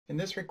In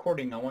this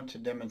recording, I want to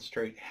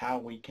demonstrate how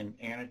we can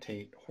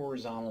annotate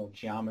horizontal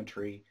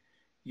geometry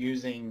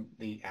using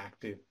the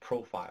active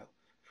profile.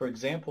 For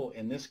example,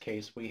 in this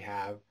case, we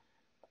have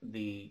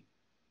the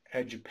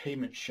edge of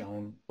pavement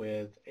shown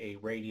with a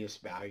radius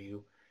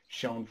value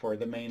shown for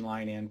the main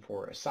line and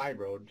for a side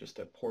road, just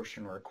a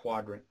portion or a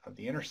quadrant of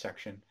the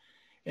intersection.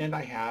 And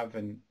I have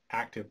an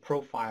active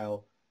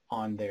profile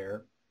on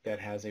there that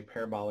has a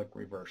parabolic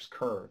reverse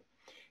curve.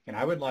 And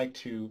I would like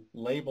to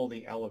label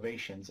the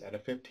elevations at a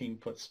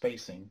 15-foot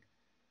spacing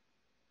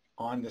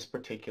on this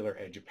particular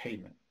edge of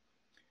pavement.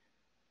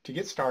 To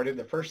get started,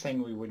 the first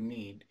thing we would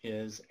need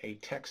is a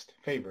text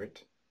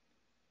favorite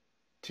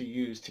to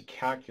use to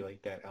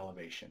calculate that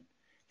elevation.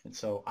 And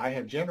so I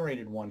have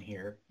generated one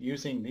here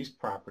using these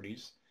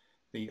properties,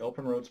 the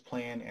Open Roads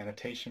Plan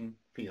annotation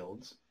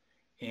fields,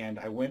 and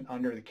I went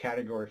under the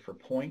category for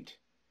point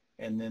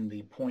and then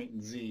the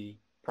point Z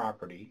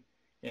property,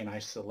 and I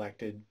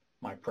selected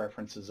my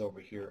preferences over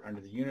here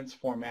under the units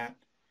format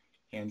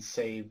and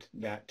saved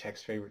that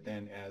text favorite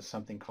then as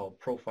something called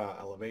profile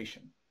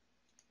elevation.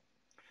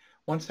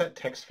 Once that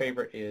text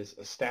favorite is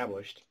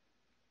established,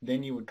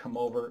 then you would come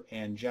over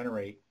and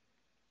generate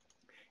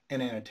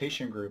an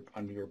annotation group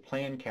under your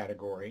plan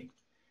category,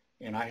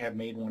 and I have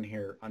made one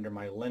here under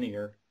my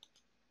linear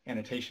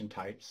annotation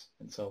types.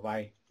 And so if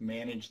I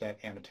manage that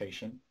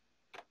annotation,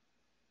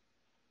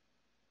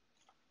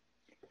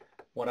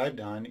 what I've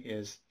done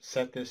is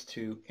set this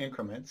to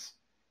increments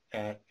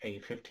at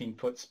a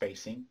 15-foot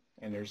spacing,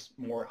 and there's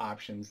more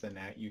options than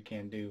that. You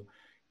can do,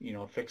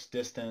 fixed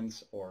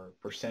distance or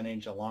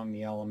percentage along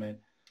the element,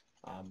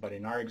 but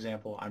in our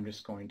example, I'm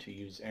just going to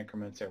use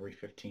increments every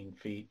 15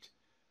 feet.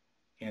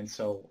 And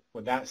so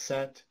with that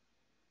set,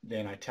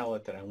 then I tell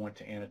it that I want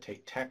to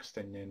annotate text,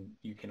 and then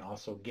you can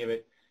also give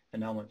it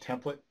an element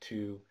template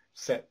to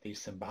set the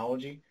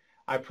symbology.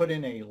 I put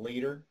in a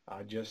leader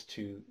just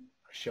to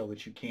show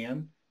that you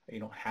can. You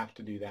don't have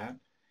to do that.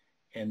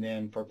 And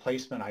then for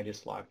placement, I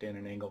just locked in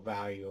an angle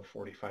value of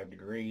 45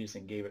 degrees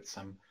and gave it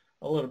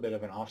a little bit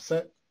of an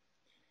offset.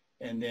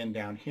 And then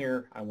down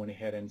here, I went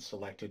ahead and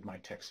selected my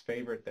text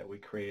favorite that we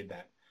created,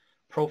 that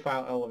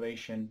profile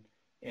elevation.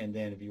 And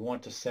then if you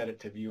want to set it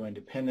to view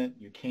independent,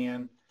 you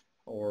can.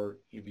 Or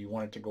if you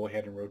want it to go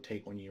ahead and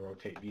rotate when you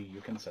rotate view,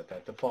 you can set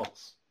that to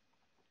false.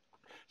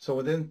 So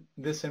within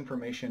this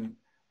information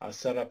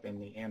set up in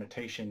the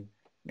annotation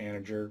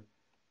manager,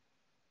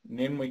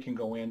 then we can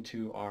go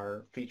into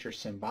our feature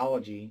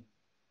symbology,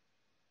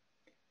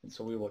 and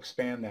so we will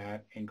expand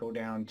that and go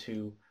down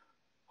to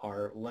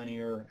our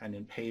linear and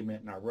then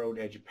pavement and our road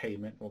edge of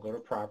pavement. We'll go to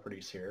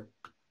properties here,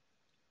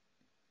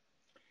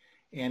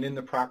 and in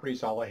the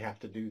properties, all I have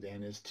to do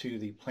then is to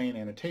the plan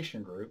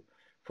annotation group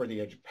for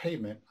the edge of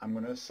pavement, I'm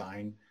going to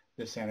assign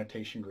this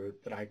annotation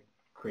group that I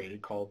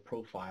created called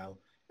profile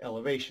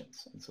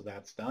elevations. And so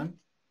that's done,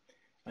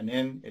 and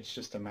then it's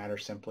just a matter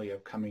simply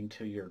of coming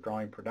to your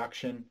drawing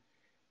production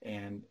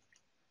and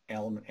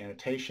element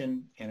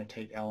annotation,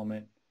 annotate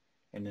element,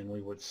 and then we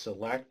would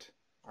select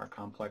our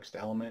complex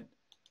element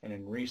and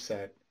then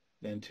reset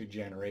then to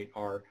generate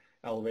our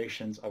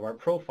elevations of our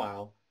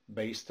profile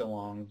based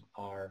along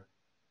our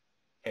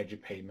edge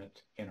of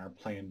pavement in our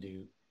plan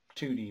view,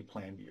 2D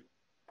plan view.